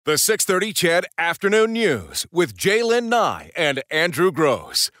The 6:30 CHED Afternoon News with Jaylen Nye and Andrew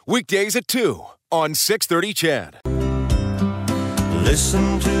Gross. Weekdays at 2 on 6:30 CHED.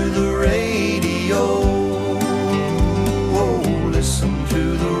 Listen to the radio. Oh, listen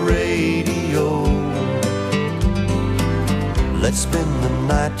to the radio. Let's spend the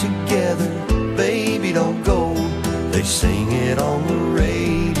night together. Baby, don't go. They sing it on the radio.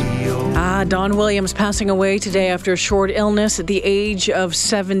 Don Williams passing away today after a short illness at the age of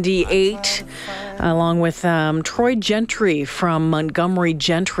 78, along with Troy Gentry from Montgomery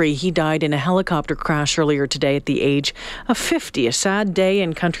Gentry. He died in a helicopter crash earlier today at the age of 50. A sad day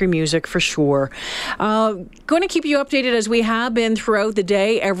in country music for sure. Going to keep you updated as we have been throughout the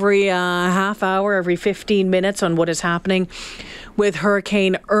day, every half hour, every 15 minutes on what is happening with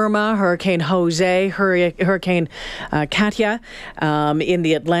Hurricane Irma, Hurricane Jose, Hurricane Katia in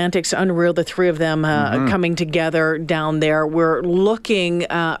the Atlantic's unreal. The three of them coming together down there. We're looking,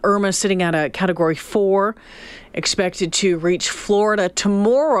 Irma sitting at a Category 4, expected to reach Florida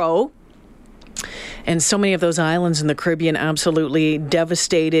tomorrow. And so many of those islands in the Caribbean absolutely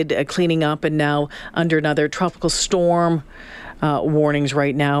devastated, cleaning up, and now under another tropical storm warnings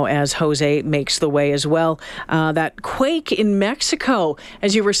right now as Jose makes the way as well. That quake in Mexico,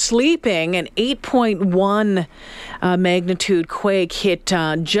 as you were sleeping, an 8.1 magnitude quake hit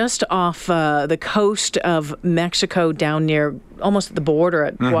just off the coast of Mexico down near almost at the border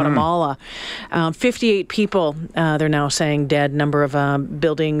at Guatemala. 58 people, they're now saying, dead. Number of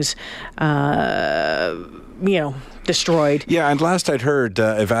buildings, destroyed. Yeah, and last I'd heard,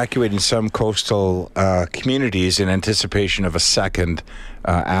 evacuating some coastal communities in anticipation of a second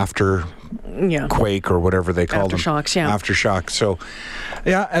after quake or whatever they call them. Aftershocks, yeah. Aftershock. So,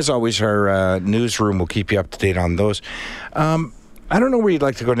 yeah, as always, our newsroom will keep you up to date on those. I don't know where you'd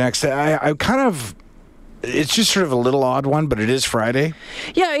like to go next. I kind of... It's just sort of a little odd one, but it is Friday.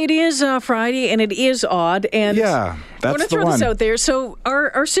 Yeah, it is Friday, and it is odd. And yeah, that's the one. I want to throw this out there. So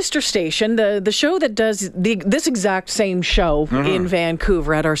our sister station, the show that does this exact same show in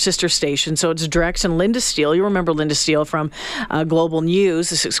Vancouver at our sister station, so it's Drex and Linda Steele. You remember Linda Steele from Global News,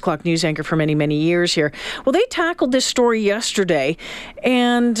 the 6 o'clock news anchor for many, many years here. Well, they tackled this story yesterday,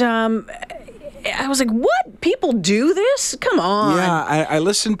 and... I was like, what? People do this? Come on. Yeah, I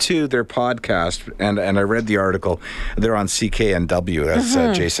listened to their podcast and I read the article. They're on CKNW,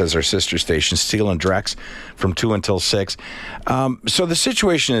 as Jay says, our sister station, Steele and Drex, from 2 until 6. So the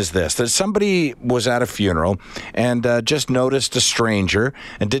situation is this, that somebody was at a funeral and just noticed a stranger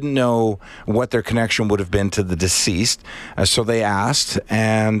and didn't know what their connection would have been to the deceased. So they asked,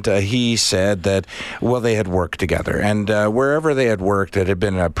 and he said that, well, they had worked together. And wherever they had worked, it had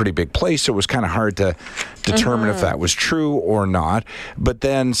been a pretty big place. So it was kind of hard to determine if that was true or not. But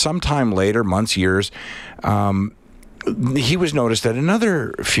then sometime later, months, years, he was noticed at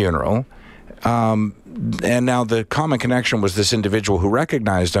another funeral. And now the common connection was this individual who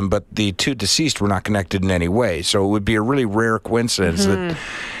recognized him, but the two deceased were not connected in any way. So it would be a really rare coincidence.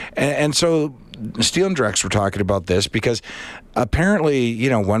 And so Steele and Drex were talking about this because apparently,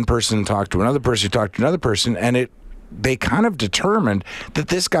 one person talked to another person who talked to another person, and they kind of determined that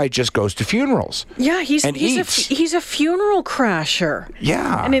this guy just goes to funerals. Yeah, he's a funeral crasher.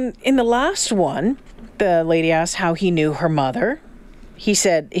 Yeah. And in the last one, the lady asked how he knew her mother. He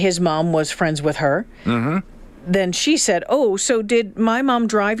said his mom was friends with her. Then she said, oh, so did my mom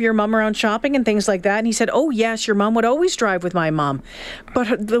drive your mom around shopping and things like that? And he said, oh, yes, your mom would always drive with my mom.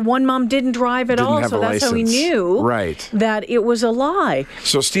 But the one mom didn't drive at all, so that's how he knew that it was a lie.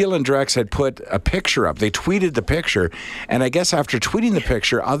 So Steele and Drex had put a picture up. They tweeted the picture. And I guess after tweeting the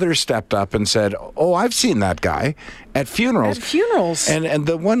picture, others stepped up and said, oh, I've seen that guy at funerals. At funerals. And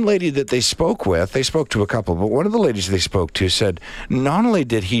the one lady that they spoke to a couple, but one of the ladies they spoke to said, not only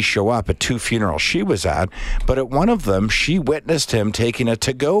did he show up at 2 funerals she was at, but at one of them, she witnessed him taking a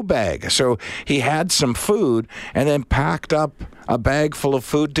to-go bag. So he had some food and then packed up a bag full of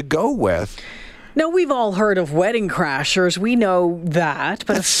food to go with. Now, we've all heard of wedding crashers. We know that.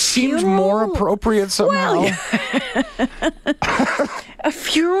 But it seems more appropriate somehow. Well, a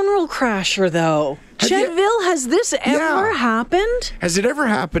funeral crasher, though. Chedville, has this ever happened? Has it ever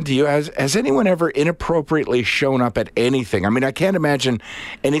happened to you? Has anyone ever inappropriately shown up at anything? I mean, I can't imagine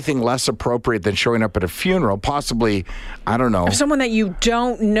anything less appropriate than showing up at a funeral. Possibly, I don't know. Someone that you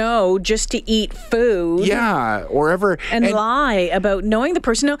don't know just to eat food. Yeah, or ever. And lie about knowing the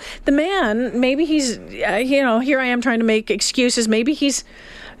person. No, the man, maybe he's, here I am trying to make excuses. Maybe he's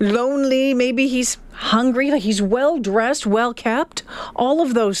lonely. Maybe he's hungry, like he's well-dressed, well-kept, all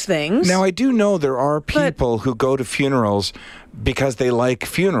of those things. Now, I do know there are people who go to funerals because they like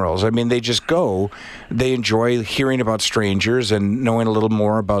funerals. I mean, they just go. They enjoy hearing about strangers and knowing a little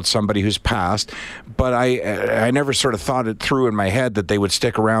more about somebody who's passed. But I never sort of thought it through in my head that they would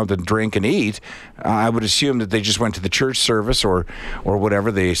stick around and drink and eat. I would assume that they just went to the church service or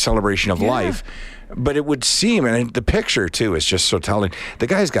whatever, the celebration of life. But it would seem, and the picture, too, is just so telling. The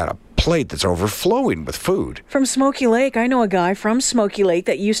guy's got a plate that's overflowing with food. From Smoky Lake. I know a guy from Smoky Lake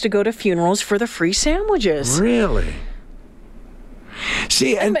that used to go to funerals for the free sandwiches. Really?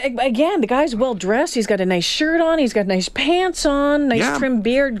 See, and again, the guy's well dressed. He's got a nice shirt on. He's got nice pants on, nice trim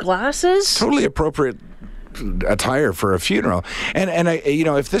beard, glasses. Totally appropriate attire for a funeral. And I,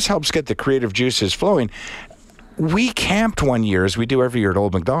 if this helps get the creative juices flowing, we camped one year, as we do every year at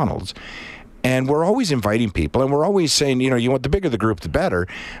Old McDonald's. And we're always inviting people, and we're always saying, you want the bigger the group, the better.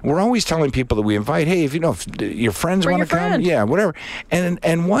 We're always telling people that we invite, hey, if your friends want to come, yeah, whatever.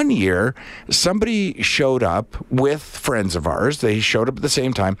 And one year, somebody showed up with friends of ours. They showed up at the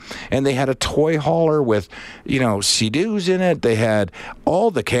same time, and they had a toy hauler with, Sea-Doos in it. They had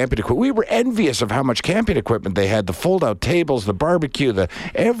all the camping equipment. We were envious of how much camping equipment they had, the fold-out tables, the barbecue, the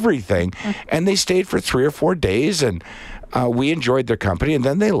everything. And they stayed for 3 or 4 days, and we enjoyed their company, and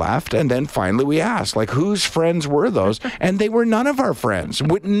then they left, and then finally we asked, whose friends were those? And they were none of our friends.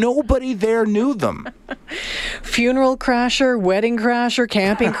 Nobody there knew them. Funeral crasher, wedding crasher,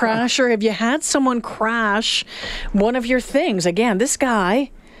 camping crasher. Have you had someone crash one of your things? Again, this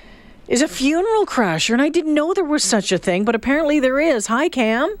guy is a funeral crasher, and I didn't know there was such a thing, but apparently there is. Hi,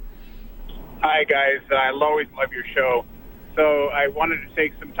 Cam. Hi, guys. I always love your show. So I wanted to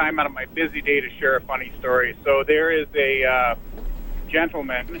take some time out of my busy day to share a funny story. So there is a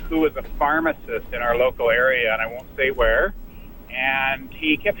gentleman who was a pharmacist in our local area, and I won't say where, and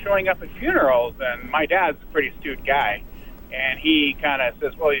he kept showing up at funerals, and my dad's a pretty astute guy, and he kind of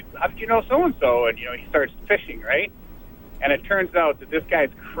says, well, how did you know so-and-so? And, he starts fishing, right? And it turns out that this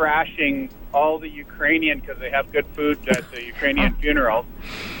guy's crashing all the Ukrainian, because they have good food at the Ukrainian funerals.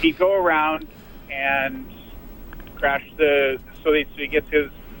 He'd go around and crash so he gets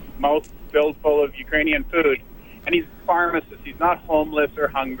his mouth filled full of Ukrainian food, and he's a pharmacist. He's not homeless or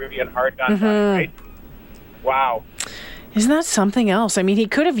hungry and hard done by, right? Wow. Isn't that something else? I mean, he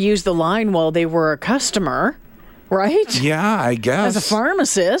could have used the line while they were a customer, right? Yeah, I guess. As a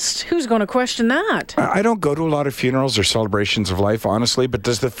pharmacist, who's going to question that? I don't go to a lot of funerals or celebrations of life, honestly, but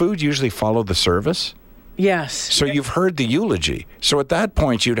does the food usually follow the service? Yes. So you've heard the eulogy. So at that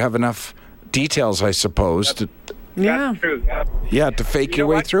point, you'd have enough details, I suppose, That's true. to fake your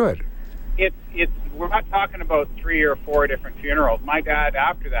way through it. We're not talking about 3 or 4 different funerals. My dad,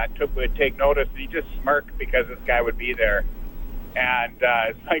 after that, would take notice, and he just smirked because this guy would be there. And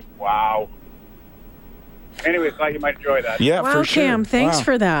it's like, wow. Anyway, thought you might enjoy that. Yeah, wow, for sure. Cam, thanks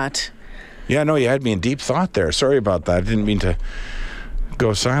for that. Yeah, no, you had me in deep thought there. Sorry about that. I didn't mean to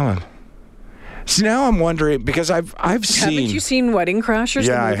go silent. So now I'm wondering, because I've seen... Haven't you seen Wedding Crashers?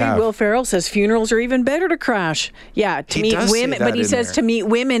 Yeah, the movie? I have. Will Ferrell says funerals are even better to crash. Yeah, to meet women, but he says to meet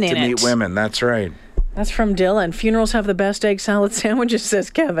women in it. To meet women, that's right. That's from Dylan. Funerals have the best egg salad sandwiches, says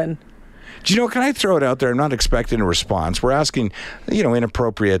Kevin. Do you know, can I throw it out there? I'm not expecting a response. We're asking,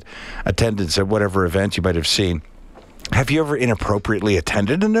 inappropriate attendance at whatever event you might have seen. Have you ever inappropriately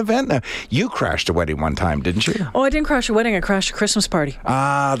attended an event? Now, you crashed a wedding one time, didn't you? Oh, I didn't crash a wedding. I crashed a Christmas party.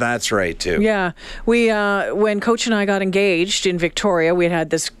 Ah, that's right, too. Yeah. We, when Coach and I got engaged in Victoria, we had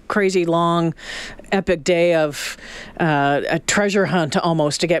this crazy long, epic day of a treasure hunt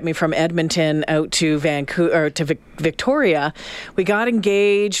almost to get me from Edmonton out to Vancouver, or to Victoria. We got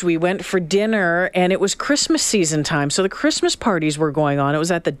engaged. We went for dinner, and it was Christmas season time. So the Christmas parties were going on. It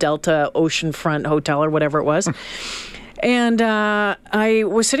was at the Delta Oceanfront Hotel or whatever it was. And I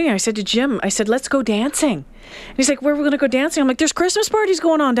was sitting there. I said to Jim, let's go dancing. And he's like, where are we going to go dancing? I'm like, there's Christmas parties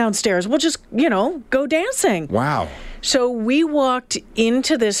going on downstairs. We'll just, go dancing. Wow. So we walked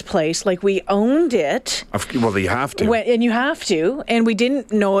into this place like we owned it. Well, you have to. And you have to. And we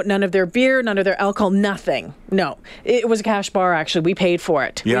didn't know none of their beer, none of their alcohol, nothing. No. It was a cash bar, actually. We paid for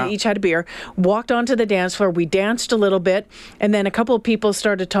it. Yeah. We each had a beer. Walked onto the dance floor. We danced a little bit. And then a couple of people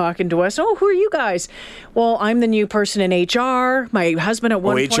started talking to us. Oh, who are you guys? Well, I'm the new person in HR. My husband at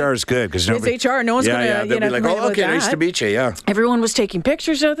one point. HR is good. Because it's HR. No one's going to, they'll be like, oh, okay, nice to meet you, yeah. Everyone was taking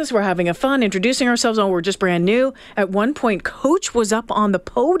pictures of us. We're having a fun, introducing ourselves. Oh, we're just brand new. At one point, Coach was up on the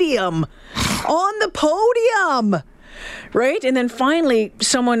podium. On the podium! Right? And then finally,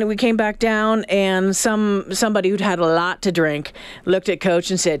 we came back down, and somebody who'd had a lot to drink looked at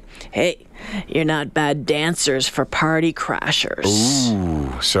Coach and said, hey, you're not bad dancers for party crashers.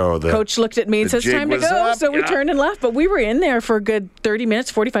 Ooh, so Coach looked at me and said, it's time to go. Up. So we turned and left, but we were in there for a good 30 minutes,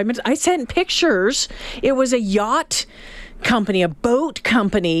 45 minutes. I sent pictures. It was a yacht company, a boat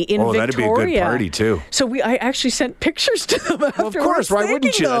company in Victoria. That'd be a good party, too. So I actually sent pictures to them afterwards. Well, of course, why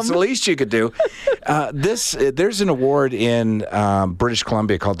wouldn't you? That's the least you could do. There's an award in British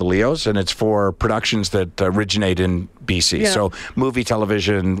Columbia called the Leos, and it's for productions that originate in BC. Yeah. So movie,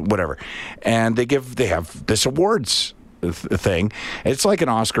 television, whatever. And they have this awards thing. It's like an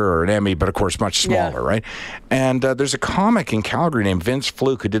Oscar or an Emmy, but of course much smaller, right? And there's a comic in Calgary named Vince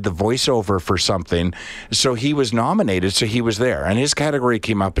Fluke who did the voiceover for something. So he was nominated, so he was there. And his category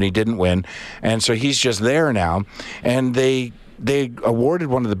came up and he didn't win. And so he's just there now. And they awarded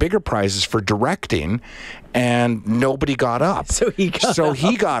one of the bigger prizes for directing, and nobody got up. So he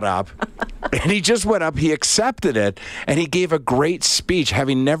got up, and he just went up, he accepted it, and he gave a great speech,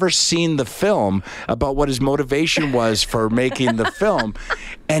 having never seen the film, about what his motivation was for making the film.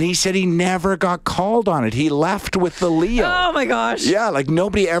 And he said he never got called on it. He left with the Leo. Oh, my gosh. Yeah, like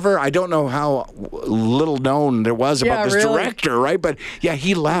nobody ever, I don't know how little known there was about this director, right? But yeah,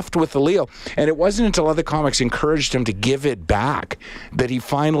 he left with the Leo. And it wasn't until other comics encouraged him to give it back that he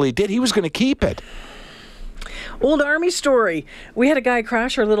finally did. He was going to keep it. Old Army story. We had a guy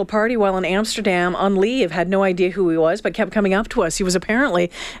crash our little party while in Amsterdam on leave, had no idea who he was, but kept coming up to us. He was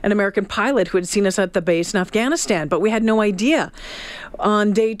apparently an American pilot who had seen us at the base in Afghanistan, but we had no idea.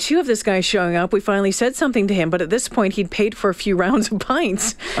 On day 2 of this guy showing up, we finally said something to him, but at this point he'd paid for a few rounds of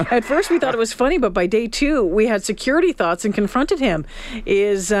pints. At first we thought it was funny, but by day 2 we had security thoughts and confronted him.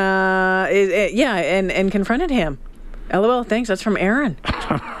 And confronted him. LOL, thanks. That's from Aaron.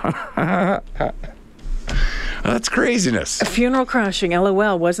 That's craziness. Funeral crashing,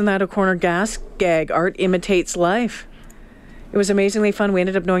 LOL. Wasn't that a corner gas gag? Art imitates life. It was amazingly fun. We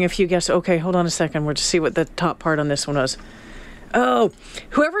ended up knowing a few guests. Okay, hold on a second. We'll just see what the top part on this one was. Oh,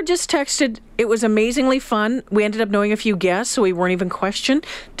 whoever just texted, it was amazingly fun. We ended up knowing a few guests, so we weren't even questioned.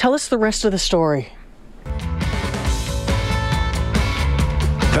 Tell us the rest of the story.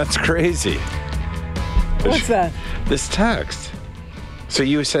 That's crazy. What's that? This text. So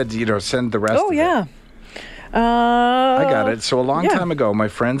you said, send the rest of it. Oh, yeah. I got it. So a long time ago, my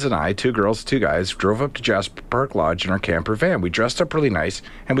friends and I, 2 girls, 2 guys, drove up to Jasper Park Lodge in our camper van. We dressed up really nice,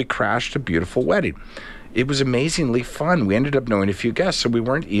 and we crashed a beautiful wedding. It was amazingly fun. We ended up knowing a few guests, so we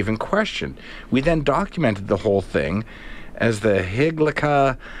weren't even questioned. We then documented the whole thing as the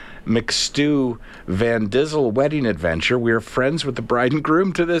Higlika McStew Van Dizzle wedding adventure. We are friends with the bride and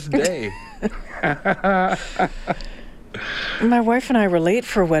groom to this day. My wife and I were late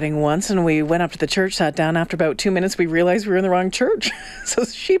for a wedding once, and we went up to the church, sat down. After about 2 minutes, we realized we were in the wrong church. So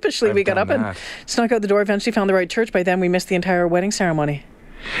sheepishly, we got up and snuck out the door, eventually found the right church. By then, we missed the entire wedding ceremony.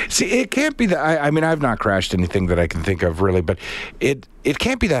 See, it can't be that. I mean, I've not crashed anything that I can think of, really, but it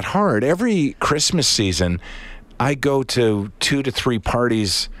can't be that hard. Every Christmas season, I go to 2 to 3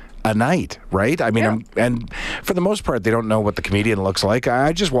 parties a night, right? I mean, and for the most part, they don't know what the comedian looks like.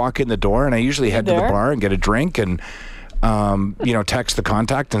 I just walk in the door, and I usually head to the bar and get a drink and text the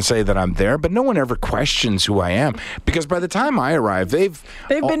contact and say that I'm there, but no one ever questions who I am, because by the time I arrive, they've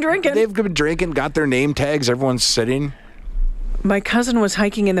been drinking. They've been drinking, got their name tags, everyone's sitting. My cousin was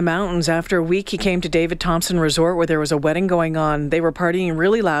hiking in the mountains. After a week, he came to David Thompson Resort where there was a wedding going on. They were partying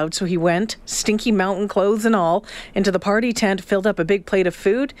really loud, so he went, stinky mountain clothes and all, into the party tent, filled up a big plate of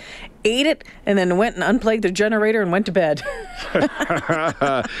food, ate it, and then went and unplugged the generator and went to bed.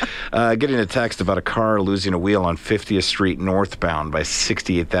 Getting a text about a car losing a wheel on 50th Street northbound by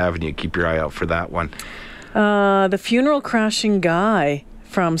 68th Avenue. Keep your eye out for that one. The funeral crashing guy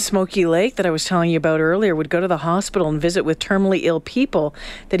from Smoky Lake that I was telling you about earlier would go to the hospital and visit with terminally ill people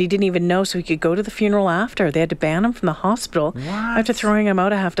that he didn't even know, so he could go to the funeral after. They had to ban him from the hospital after throwing him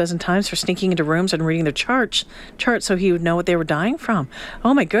out a half dozen times for sneaking into rooms and reading their chart so he would know what they were dying from.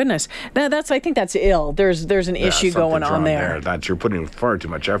 Oh my goodness. I think that's ill. There's an issue going on there. That you're putting far too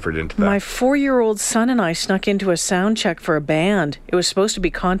much effort into that. My 4-year-old son and I snuck into a sound check for a band. It was supposed to be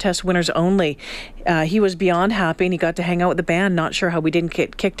contest winners only. He was beyond happy, and he got to hang out with the band. Not sure how we didn't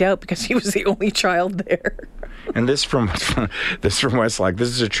get kicked out because he was the only child there. And this from Westlake. This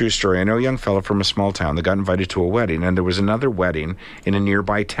is a true story. I know a young fellow from a small town that got invited to a wedding, and there was another wedding in a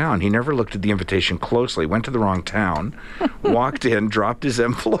nearby town. He never looked at the invitation closely, went to the wrong town, walked in, dropped his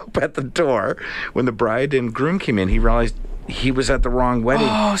envelope at the door. When the bride and groom came in, he realized he was at the wrong wedding.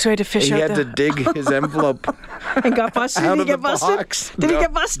 Oh, so he had to fish out. He had to dig his envelope. And got busted? Did he get busted? Box. Did he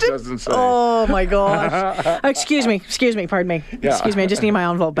get busted? Doesn't say. Oh my gosh. Excuse me, pardon me. Yeah. Excuse me, I just need my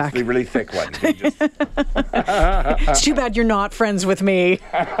envelope back. The really thick one. It's too bad you're not friends with me.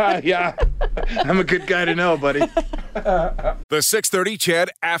 Yeah. I'm a good guy to know, buddy. The 6:30 CHED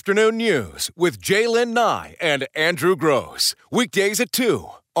Afternoon News with Jaylen Nye and Andrew Gross. Weekdays at 2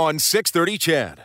 on 6:30 CHED.